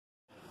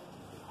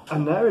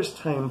And now it's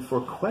time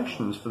for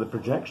questions for the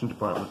projection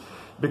department,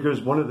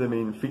 because one of the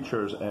main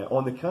features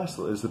on the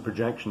castle is the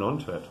projection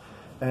onto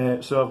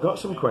it. So I've got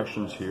some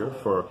questions here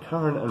for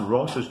Karen, and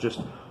Ross is just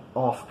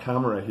off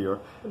camera here,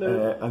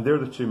 and they're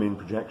the two main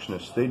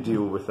projectionists. They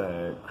deal with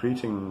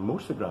creating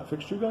most of the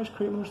graphics. Do you guys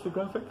create most of the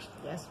graphics?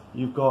 Yes.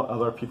 You've got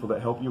other people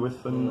that help you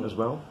with them as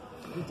well?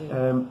 We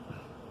do.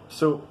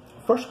 So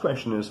first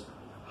question is,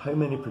 how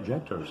many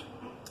projectors?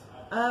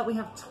 We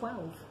have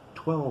 12.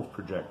 12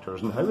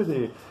 projectors, and how are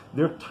they?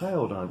 They're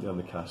tiled, aren't they, on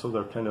the castle?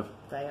 They're kind of...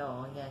 They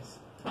are, yes.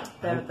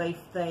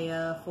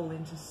 They fall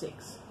into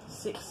six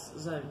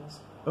zones.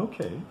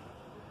 Okay.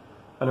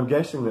 And I'm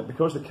guessing that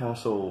because the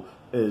castle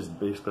is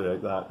basically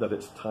like that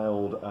it's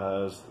tiled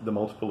as the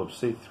multiple of,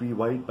 say, 3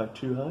 wide by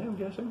 2 high, I'm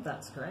guessing?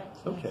 That's correct,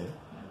 yes. Okay.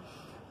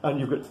 And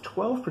you've got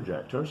 12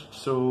 projectors,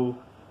 so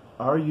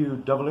are you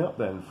doubling up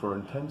then for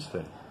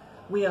intensity?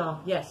 We are,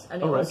 yes,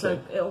 and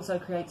it also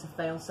creates a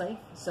fail-safe.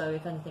 So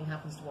if anything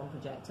happens to one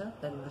projector,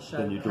 then the show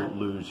then you don't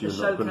lose. You're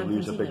not going to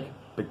lose a big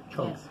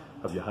chunk. Yes.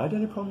 Have you had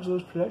any problems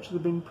with those projectors?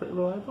 They've been pretty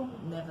reliable.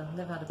 Never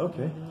had a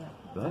problem with them yet.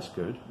 That's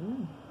good.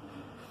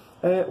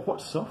 What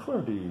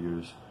software do you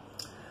use?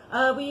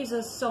 We use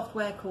a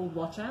software called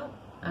Watchout.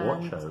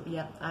 Watchout.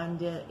 Yeah,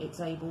 and it's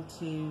able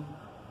to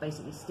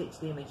basically stitch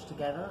the image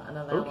together and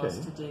allow us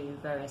to do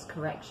various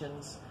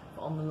corrections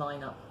on the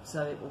lineup,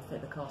 so it will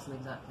fit the castle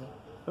exactly.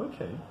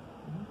 Okay.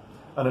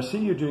 And I see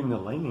you doing the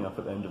lining up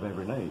at the end of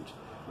every night.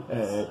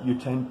 Yes. You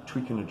tend to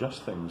tweak and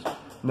adjust things.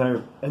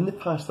 Now, in the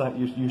past, that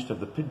used to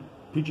have the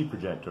PG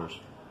projectors.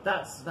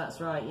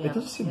 That's right. Yeah. It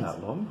doesn't seem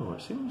that long ago.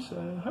 It seems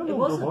how long it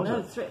wasn't, ago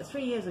was it?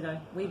 3 years ago.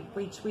 We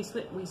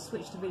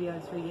switched to video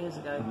 3 years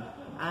ago,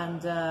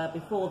 and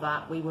before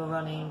that we were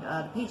running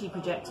the PG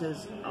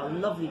projectors. Are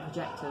lovely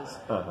projectors,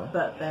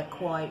 but they're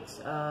quite.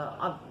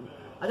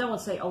 I don't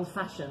want to say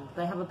old-fashioned.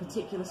 They have a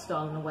particular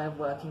style and a way of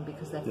working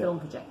because they're film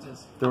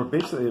projectors. They were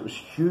basically, it was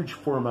huge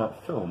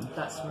format film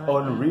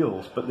on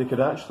reels, but they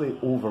could actually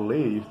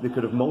overlay. They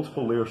could have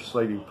multiple layers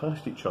sliding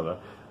past each other,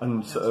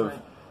 and sort of.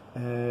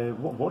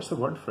 What's the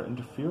word for it?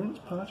 Interference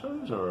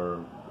patterns,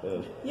 or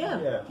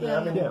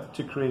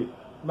to create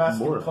mask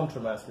more and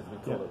contramask, as we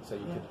call it. So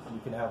you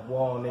can have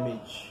one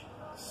image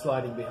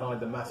sliding behind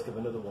the mask of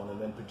another one,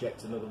 and then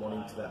project another one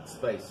into that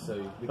space.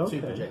 So with 2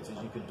 projectors,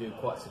 you could do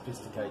quite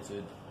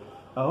sophisticated.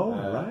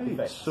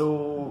 Effects.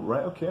 So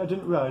I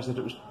didn't realise that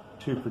it was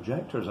 2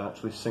 projectors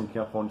actually syncing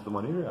up onto the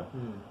one area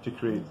to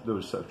create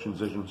those sort of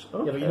transitions.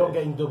 Okay. Yeah, but you're not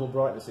getting double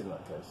brightness in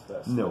that case.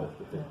 That's the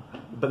thing.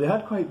 But they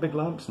had quite big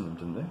lamps in them,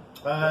 didn't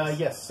they?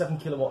 Yes, 7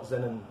 kilowatt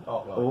Xenon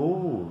arc light.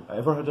 Oh,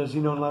 ever had a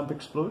xenon lamp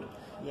explode?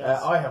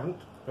 Yes. I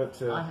haven't,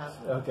 but I have.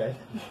 Okay.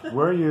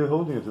 Where are you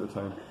holding it at the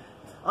time?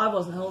 I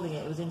wasn't holding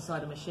it. It was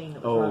inside a machine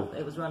that was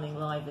it was running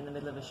live in the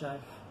middle of a show.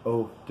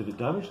 Oh, did it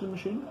damage the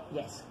machine?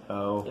 Yes.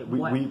 Oh, it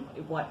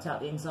wiped out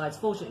the insides.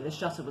 Fortunately, the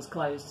shutter was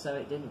closed, so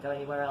it didn't go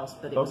anywhere else.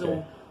 But it was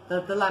all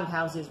the lamp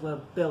houses were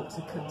built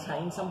to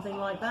contain something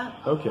like that.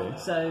 Okay.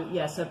 So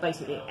so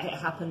basically, it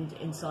happened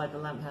inside the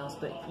lamp house,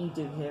 but you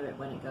do hear it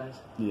when it goes.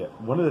 Yeah.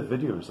 One of the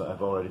videos that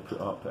I've already put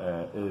up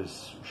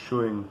is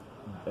showing.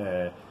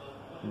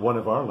 One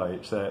of our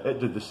lights, it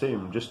did the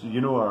same. Just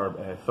our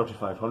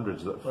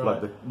 3500s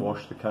that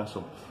washed the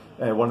castle.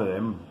 One of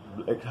them,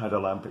 it had a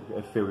lamp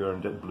failure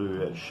and it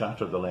blew. It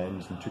shattered the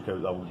lens and took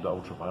out the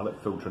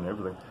ultraviolet filter and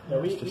everything. Yeah,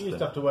 we used to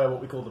have to wear what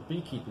we call the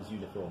beekeeper's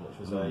uniform, which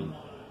was a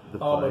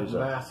armoured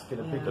mask and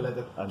a big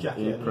leather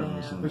jacket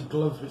and with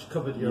gloves which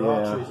covered your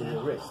arteries and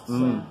your wrists.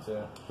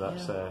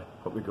 That's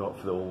what we got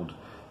for the old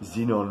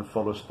xenon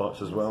follow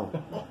spots as well.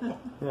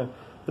 Yeah.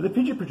 But the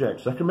PG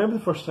projectors, I can remember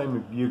the first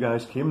time you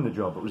guys came in the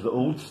job, it was the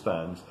old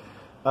stands,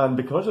 and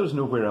because there was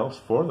nowhere else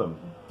for them,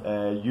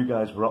 you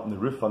guys were up on the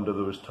roof under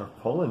those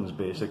tarpaulins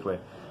basically.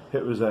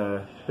 It was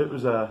a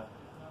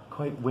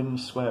quite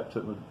windswept.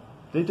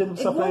 They didn't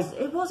suffer.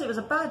 It was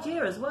a bad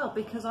year as well,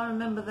 because I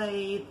remember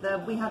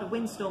we had a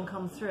windstorm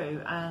come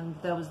through and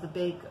there was the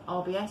big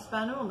RBS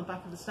banner on the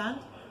back of the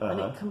stand, and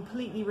it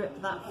completely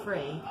ripped that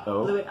free,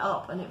 blew it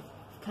up, and it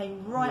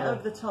came right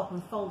over the top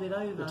and folded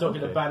over. We're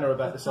talking a banner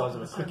about the size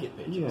of a cricket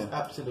pitch. Yeah. It's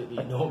absolutely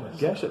enormous. I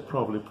guess it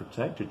probably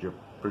protected your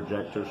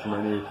projectors from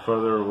any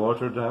further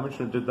water damage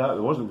when it did that.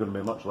 There wasn't going to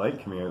be much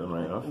light coming out of them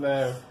right enough.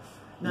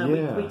 No,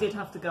 we did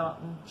have to go up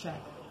and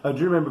check. I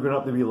do remember going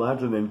up the wee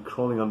ladder and then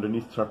crawling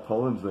underneath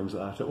tarpaulins and things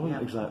like that. It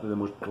wasn't exactly the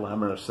most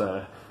glamorous.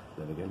 Then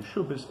again,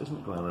 showbiz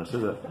isn't glamorous,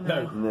 is it?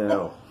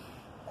 No.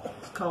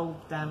 It's cold,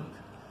 damp,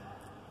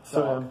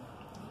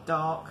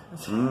 dark.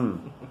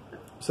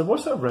 So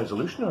what sort of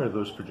resolution are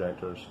those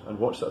projectors, and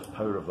what sort of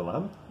power of the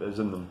lamp is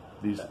in them,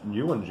 these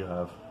new ones you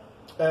have?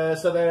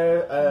 So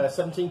they're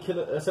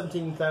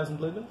 17,000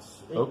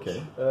 lumens each.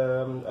 Okay.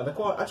 And they're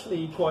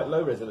quite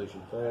low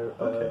resolution.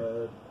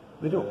 They're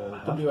they don't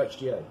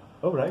WXGA.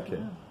 Oh, right,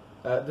 okay.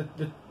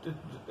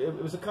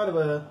 It was a kind of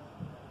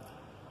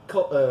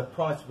a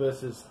price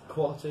versus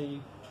quality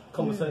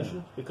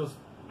conversation, because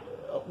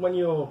when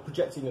you're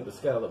projecting at the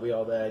scale that we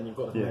are there, and you've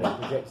got as many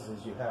projectors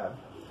as you have,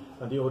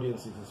 and the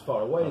audience is as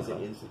far away as it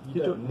is,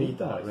 you don't need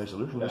that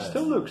resolution. No.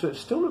 It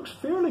still looks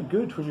fairly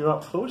good when you're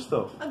up close,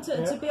 though. And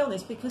to be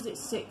honest, because it's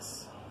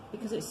six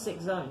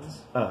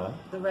zones,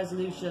 the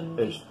resolution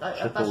is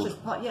that's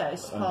just part. Yeah,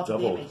 it's part of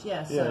the image.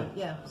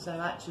 Yeah, so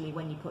actually,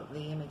 when you put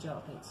the image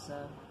up,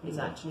 it's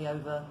actually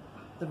over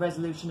the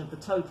resolution of the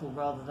total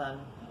rather than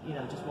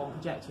just one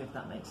projector, if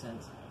that makes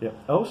sense. Yeah.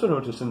 I also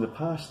noticed in the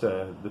past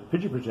the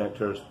Pidgey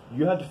projectors,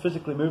 you had to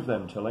physically move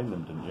them to align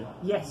them, didn't you?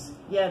 Yes.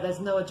 Yeah. There's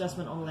no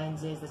adjustment on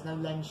lenses. There's no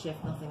lens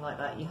shift. Nothing like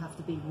that. You have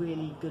to be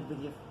really good with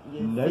your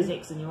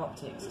physics and your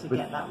optics to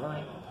get that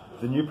right.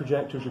 The new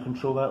projectors, you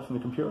control that from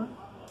the computer?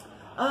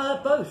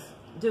 Both.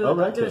 Do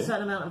a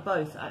certain amount of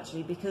both,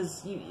 actually,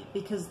 because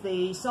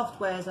the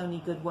software is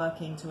only good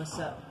working to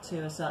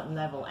a certain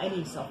level.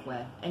 Any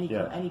software, any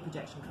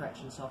projection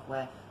correction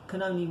software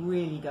can only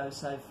really go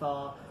so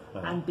far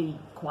and be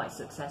quite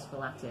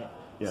successful at it.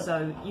 Yeah.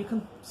 So you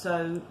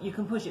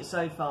can push it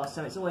so far.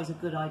 So it's always a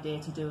good idea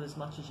to do as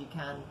much as you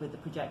can with the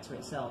projector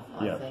itself,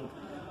 I think.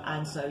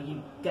 And so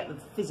you get the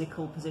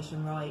physical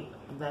position right,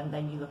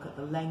 then you look at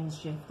the lens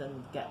shift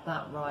and get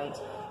that right,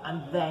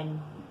 and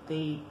then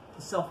the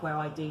software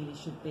ideally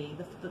should be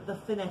the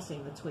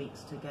finessing, the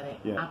tweaks to get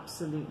it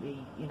absolutely,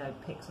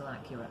 pixel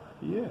accurate.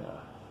 Yeah.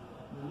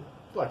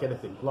 Like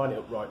anything, line it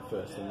up right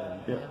first and then...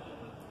 Yeah.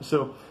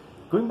 So,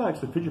 going back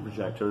to the Pidgey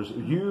projectors,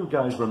 you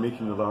guys were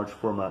making the large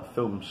format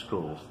film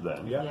scrolls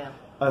then. Yeah.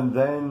 And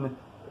then,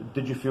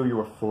 did you feel you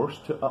were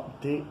forced to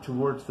update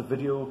towards the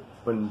video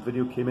when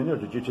video came in, or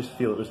did you just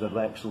feel it was the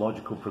next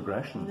logical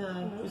progression?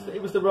 No.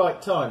 It was the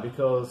right time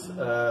because,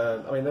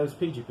 those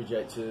PG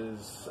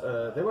projectors,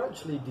 they were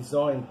actually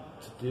designed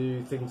to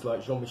do things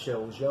like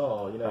Jean-Michel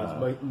Jarre,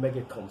 his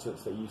mega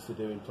concerts they used to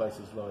do in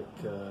places like,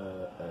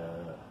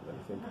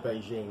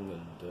 Beijing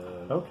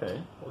and,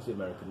 what was the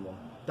American one?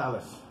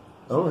 Dallas.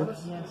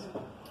 Dallas? Yes.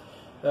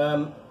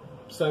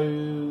 So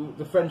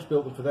the French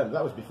built them for them.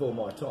 That was before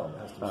my time, it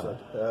has to be said.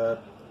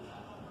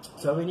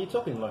 So you're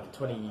talking like a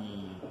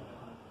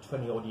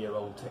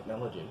 20-odd-year-old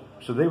technology.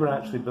 So they were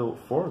actually built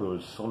for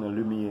those Sony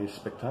Lumiere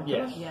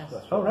spectaculars? Yes.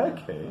 Oh, right,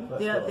 okay.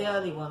 The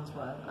early ones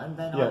were, and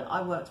then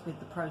I worked with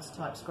the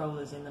prototype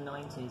scrollers in the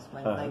 90s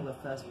when they were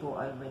first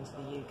brought over into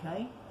the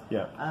UK.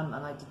 Yeah. And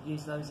I did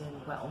use those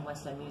on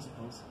West End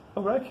musicals.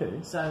 Oh, right, okay.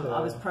 So I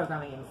was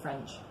programming in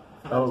French.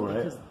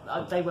 Because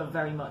they were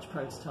very much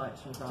prototypes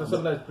from France. So some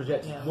of those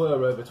projectors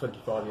were over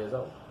 25 years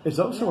old. It's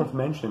also worth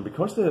mentioning,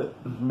 because the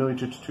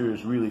Military Tattoo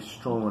is really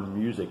strong on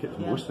music, it's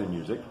mostly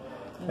music,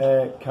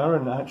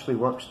 Karen actually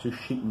works to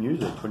sheet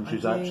music when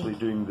she's actually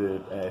doing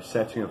the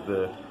setting of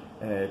the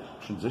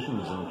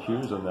transitions and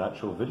cues on the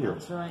actual video.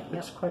 That's right,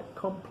 It's quite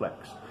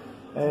complex.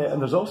 And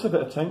there's also a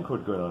bit of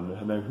timecode going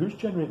on. Now, who's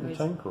generating the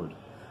timecode?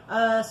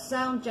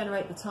 Sound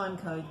generate the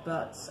timecode,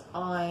 but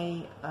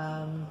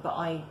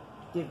I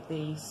give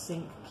the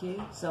sync cue,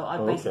 so I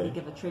basically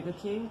give a trigger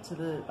cue to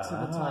the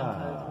time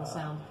code and the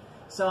sound.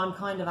 So I'm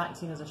kind of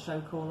acting as a show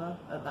caller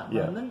at that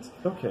moment.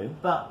 Okay.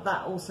 But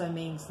that also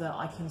means that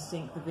I can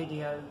sync the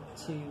video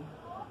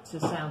to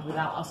sound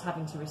without us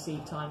having to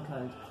receive time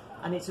code.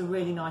 And it's a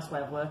really nice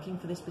way of working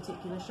for this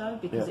particular show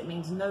because it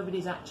means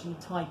nobody's actually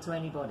tied to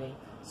anybody.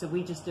 So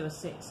we just do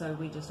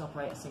we just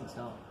operate a sync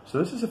start. So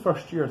this is the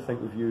first year I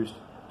think we've used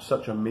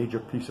such a major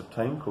piece of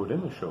time code in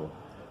the show.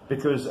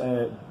 Because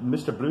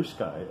Mr. Blue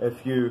Sky,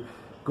 if you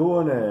go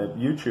on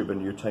YouTube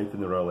and you type in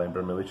the Royal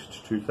Edinburgh Military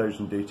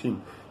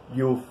 2018,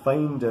 you'll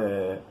find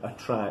a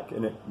track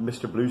in it,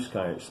 Mr. Blue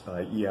Sky, it's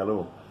by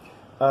ELO.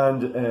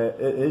 And it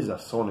is a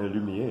Sony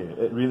Lumiere.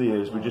 It really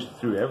is. We just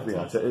threw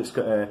everything at it. It's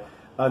got,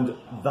 and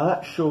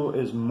that show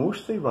is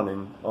mostly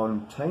running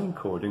on time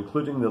code,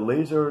 including the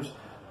lasers,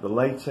 the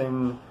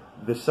lighting.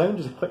 The sound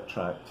is a click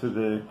track to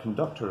the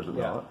conductors at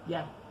that.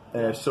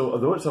 Yeah. So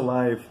although it's a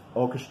live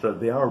orchestra,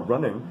 they are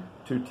running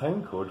to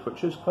time code,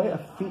 which is quite a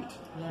feat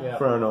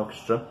for an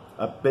orchestra,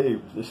 a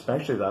big,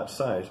 especially that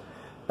size.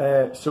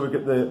 So we've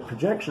got the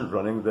projections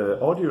running,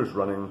 the audio's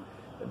running.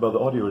 Well, the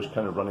audio is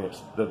kind of running.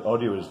 The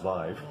audio is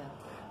live,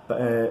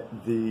 but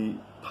the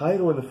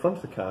pyro in the front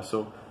of the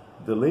castle,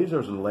 the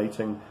lasers and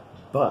lighting,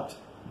 but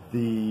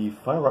the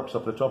fireworks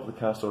up the top of the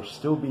castle are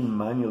still being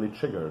manually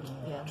triggered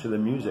to the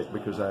music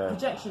because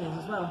projection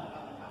is as well.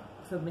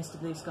 For Mr.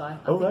 Blue Sky.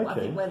 I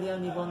think we're the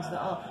only ones that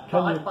are.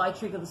 But I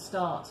trigger the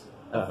start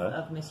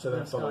of Mr.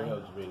 Blue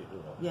Sky. Really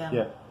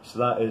yeah. So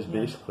that is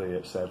basically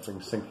it's everything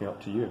syncing up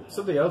to you.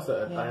 Something else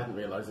that I hadn't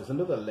realised, there's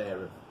another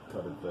layer of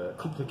kind of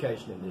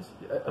complication in this.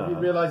 Have you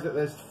realised that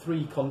there's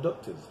 3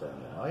 conductors down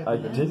there? I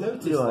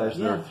didn't realise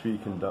there were 3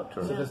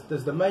 conductors. So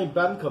there's the main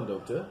band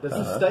conductor, there's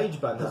the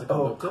stage band has a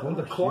conductor, and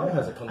the choir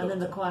has a conductor. And then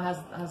the choir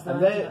has their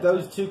and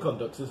those 2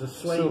 conductors are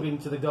slaving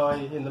to the guy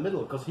in the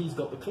middle because he's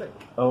got the click.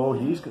 Oh,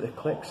 he's got the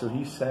click, so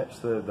he sets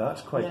the...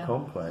 That's quite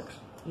complex.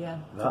 Yeah.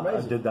 That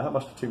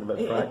must have taken a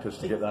bit of practice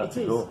to get that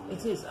to go.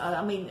 It is.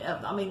 I mean,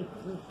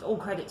 all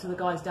credit to the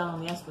guys down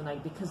on the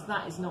Esplanade, because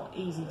that is not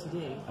easy to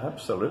do.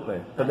 Absolutely.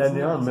 But then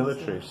they are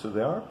military, so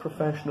they are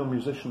professional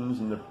musicians,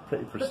 and they're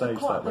pretty precise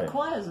that way. The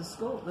choir's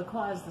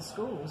the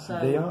school. So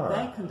they are.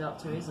 Their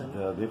conductor isn't.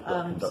 Yeah, they've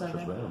got conductors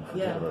around.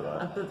 Forget about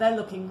that. But they're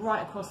looking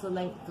right across the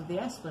length of the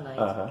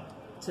Esplanade.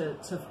 To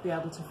be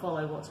able to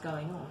follow what's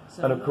going on.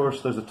 So, and of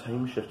course there's a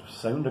time shift of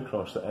sound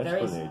across the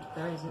Esplanade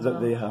there is that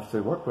they have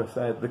to work with.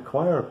 The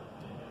choir,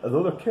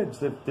 although they're kids,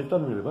 they've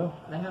done really well.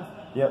 They have.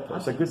 Yep,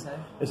 it's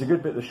a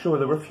good bit of the show.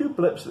 There were a few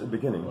blips at the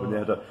beginning when they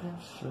had a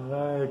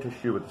slight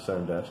issue with the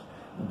sound desk,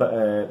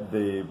 but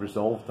they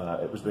resolved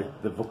that. It was the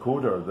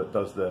vocoder that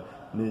does the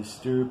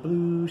Mr.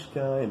 Blue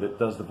Sky, that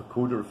does the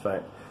vocoder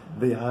effect.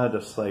 They had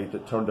a slide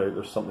that turned out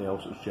there's something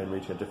else that was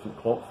generating a different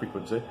clock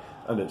frequency,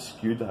 and it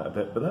skewed that a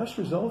bit, but that's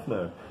resolved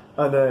now.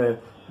 And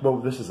well,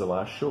 this is the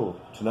last show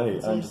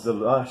tonight, and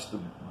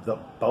the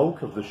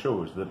bulk of the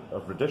shows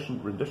of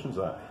renditions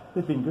of that,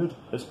 they've been good.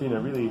 It's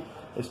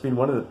been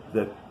one of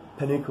the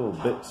pinnacle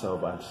bits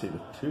of, I'd say, the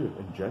two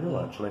in general,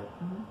 actually,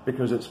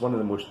 because it's one of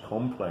the most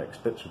complex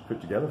bits we've put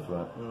together for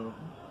that.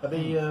 Are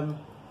they,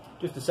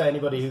 just to say,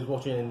 anybody who's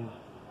watching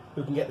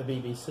who can get the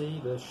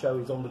BBC, the show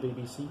is on the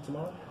BBC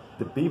tomorrow?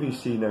 The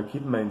BBC, now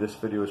keep in mind this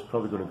video is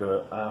probably going to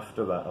go out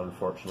after that,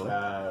 unfortunately.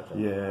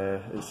 Okay. Yeah,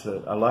 it's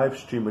a live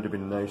stream would have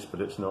been nice,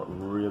 but it's not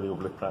really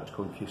overly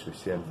practical in case we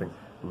see anything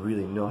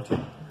really naughty.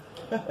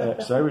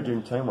 So how are we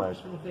doing time-wise?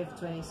 25th,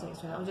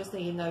 26th. I'm just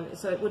thinking,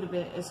 so it would have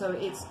been, so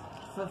it's,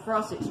 for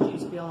us it's due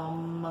to be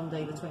on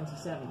Monday the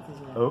 27th,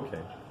 isn't it? Okay.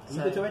 So,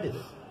 you get to edit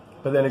it?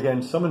 But then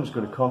again, someone's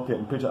going to copy it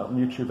and put it up on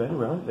YouTube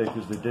anyway, aren't they?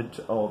 Because they did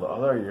all the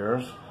other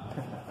years.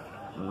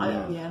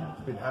 Yeah.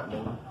 It's been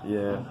happening.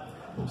 Yeah.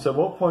 So at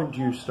what point do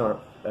you start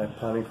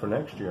planning for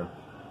next year?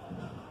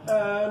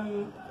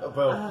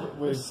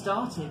 We've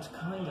started,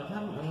 kind of,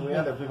 haven't we? We've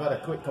had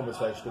a quick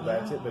conversation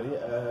about it, but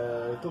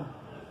it'll...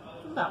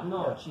 About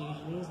March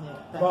usually, isn't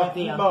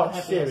it?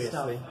 March,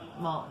 seriously.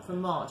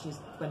 From March is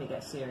when it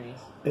gets serious.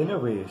 In a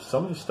way,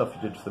 some of the stuff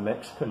you did for the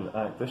Mexican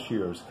act this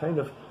year is kind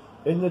of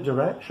in the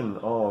direction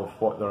of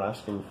what they're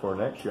asking for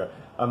next year.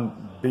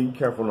 I'm being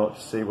careful not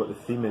to say what the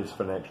theme is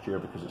for next year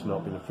because it's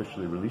not been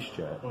officially released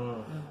yet.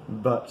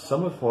 But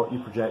some of what you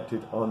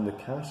projected on the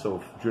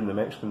castle during the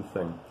Mexican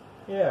thing,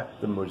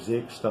 the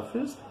mosaic stuff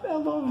is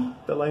along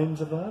the lines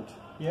of that.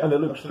 Yeah, and it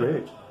looks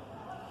great.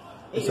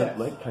 It's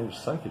like kind of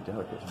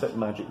psychedelic. It's a bit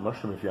magic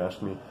mushroom if you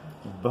ask me,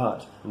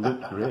 but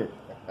looked great.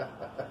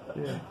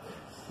 Yeah.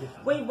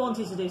 We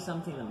wanted to do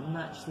something that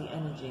matched the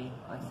energy,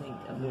 I think,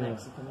 of the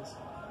Mexicans.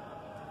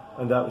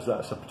 And that's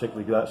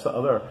the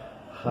other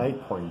high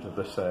point of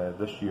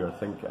this year, I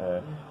think.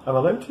 I'm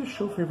allowed to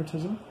show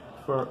favouritism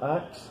for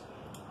acts.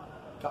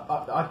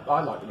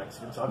 I like the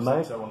Mexicans. I've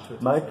said so on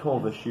Twitter. My call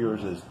this year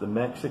is the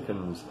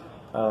Mexicans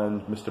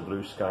and Mr.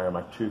 Blue Sky are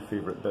my two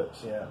favourite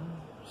bits. Yeah.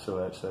 So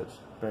that's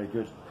very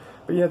good.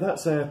 But yeah,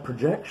 that's a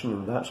projection,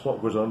 and that's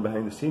what goes on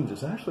behind the scenes.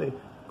 It's actually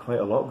quite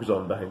a lot goes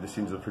on behind the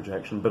scenes of the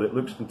projection, but it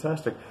looks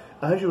fantastic.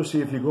 As you'll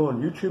see if you go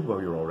on YouTube,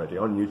 well, you're already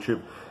on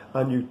YouTube,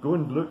 and you go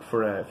and look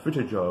for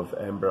footage of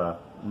Edinburgh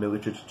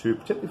Military Tattoo,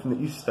 particularly from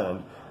the East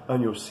Stand,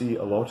 and you'll see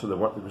a lot of the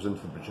work that goes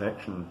into the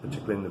projection,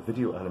 particularly in the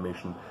video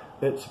animation.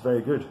 It's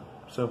very good.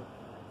 So,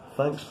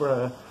 thanks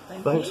for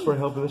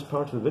helping this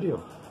part of the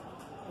video.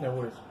 No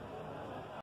worries.